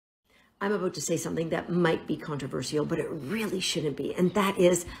I'm about to say something that might be controversial, but it really shouldn't be. And that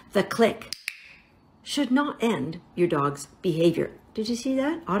is the click should not end your dog's behavior. Did you see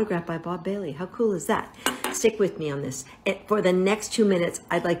that? Autographed by Bob Bailey. How cool is that? Stick with me on this. For the next 2 minutes,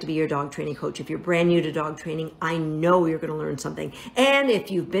 I'd like to be your dog training coach. If you're brand new to dog training, I know you're going to learn something. And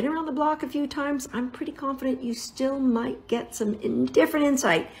if you've been around the block a few times, I'm pretty confident you still might get some different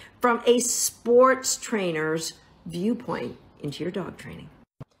insight from a sports trainer's viewpoint into your dog training.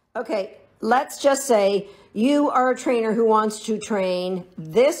 Okay, let's just say you are a trainer who wants to train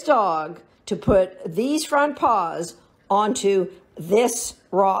this dog to put these front paws onto this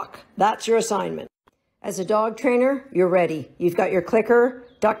rock. That's your assignment. As a dog trainer, you're ready. You've got your clicker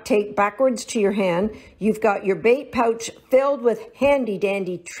duct taped backwards to your hand. You've got your bait pouch filled with handy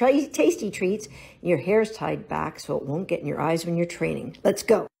dandy tasty treats. Your hair's tied back so it won't get in your eyes when you're training. Let's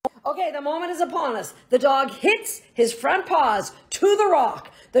go. Okay, the moment is upon us. The dog hits his front paws to the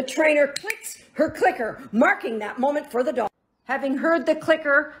rock. The trainer clicks her clicker, marking that moment for the dog. Having heard the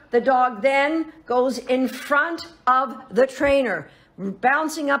clicker, the dog then goes in front of the trainer,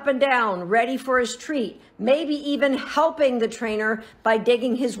 bouncing up and down, ready for his treat, maybe even helping the trainer by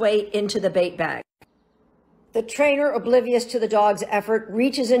digging his way into the bait bag. The trainer, oblivious to the dog's effort,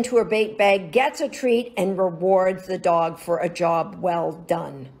 reaches into her bait bag, gets a treat, and rewards the dog for a job well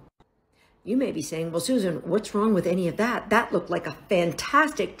done. You may be saying, well, Susan, what's wrong with any of that? That looked like a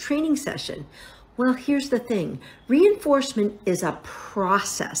fantastic training session. Well, here's the thing. Reinforcement is a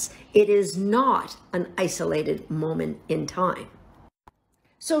process. It is not an isolated moment in time.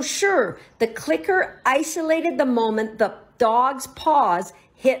 So sure, the clicker isolated the moment the dog's paws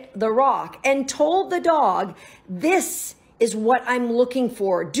hit the rock and told the dog, this is what I'm looking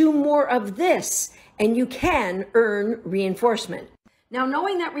for. Do more of this, and you can earn reinforcement. Now,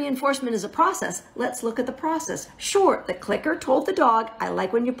 knowing that reinforcement is a process, let's look at the process. Sure, the clicker told the dog, I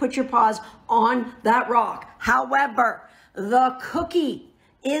like when you put your paws on that rock. However, the cookie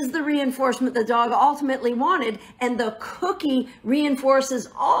is the reinforcement the dog ultimately wanted, and the cookie reinforces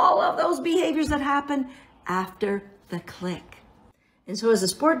all of those behaviors that happen after the click. And so as a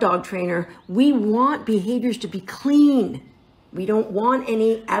sport dog trainer, we want behaviors to be clean. We don't want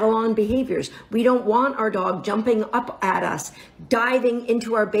any add-on behaviors. We don't want our dog jumping up at us, diving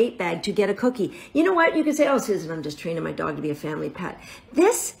into our bait bag to get a cookie. You know what? You can say, oh, Susan, I'm just training my dog to be a family pet.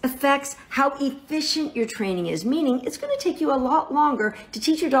 This affects how efficient your training is, meaning it's going to take you a lot longer to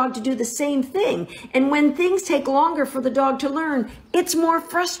teach your dog to do the same thing. And when things take longer for the dog to learn, it's more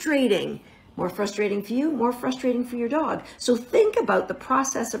frustrating. More frustrating for you, more frustrating for your dog. So think about the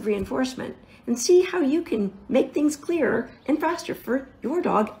process of reinforcement and see how you can make things clearer and faster for your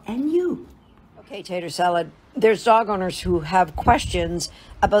dog and you. Okay, tater salad. There's dog owners who have questions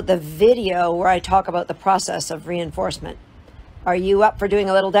about the video where I talk about the process of reinforcement. Are you up for doing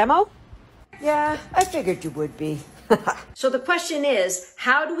a little demo? Yeah, I figured you would be. So the question is,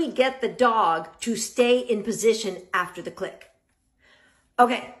 how do we get the dog to stay in position after the click?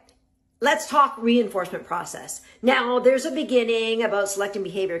 Okay. Let's talk reinforcement process. Now, there's a beginning about selecting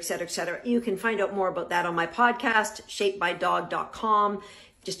behavior, et cetera, et cetera. You can find out more about that on my podcast, shapedbydog.com.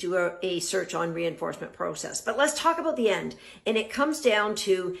 Just do a search on reinforcement process. But let's talk about the end. And it comes down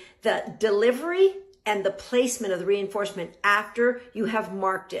to the delivery and the placement of the reinforcement after you have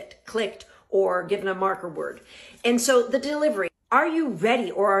marked it, clicked, or given a marker word. And so the delivery, are you ready,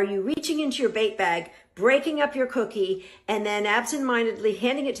 or are you reaching into your bait bag, breaking up your cookie, and then absentmindedly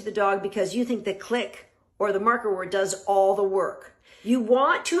handing it to the dog because you think the click or the marker word does all the work? You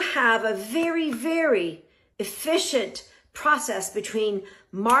want to have a very, very efficient process between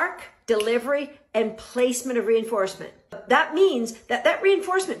mark, delivery, and placement of reinforcement. That means that that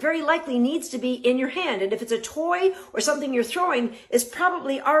reinforcement very likely needs to be in your hand. And if it's a toy or something you're throwing, it's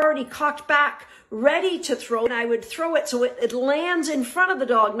probably already cocked back, ready to throw. And I would throw it so it lands in front of the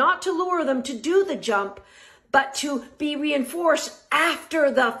dog, not to lure them to do the jump, but to be reinforced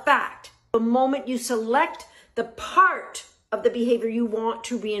after the fact. The moment you select the part of the behavior you want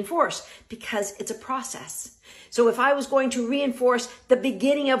to reinforce, because it's a process. So if I was going to reinforce the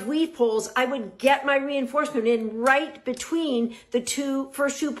beginning of weave pulls, I would get my reinforcement in right between the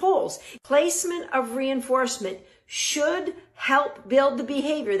first two pulls. Placement of reinforcement should help build the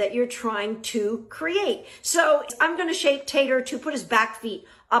behavior that you're trying to create. So I'm going to shape Tater to put his back feet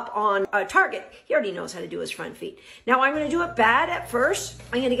up on a target. He already knows how to do his front feet. Now I'm going to do it bad at first.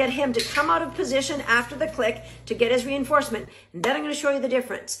 I'm going to get him to come out of position after the click to get his reinforcement. And then I'm going to show you the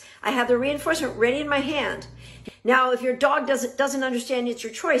difference. I have the reinforcement ready in my hand. Now, if your dog doesn't understand it's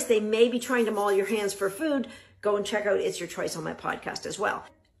your choice, they may be trying to maul your hands for food. Go and check out It's Your Choice on my podcast as well.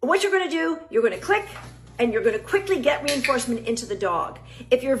 What you're going to do, you're going to click and you're going to quickly get reinforcement into the dog.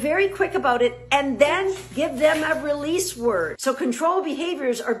 If you're very quick about it, and then give them a release word. So control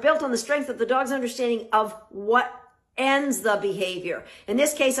behaviors are built on the strength of the dog's understanding of what ends the behavior. In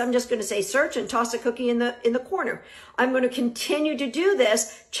this case, I'm just going to say search and toss a cookie in the corner. I'm going to continue to do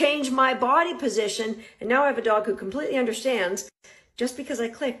this, change my body position, and now I have a dog who completely understands just because I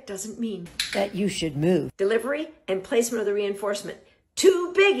click doesn't mean that you should move. Delivery and placement of the reinforcement.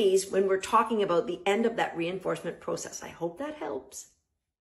 Two biggies when we're talking about the end of that reinforcement process. I hope that helps.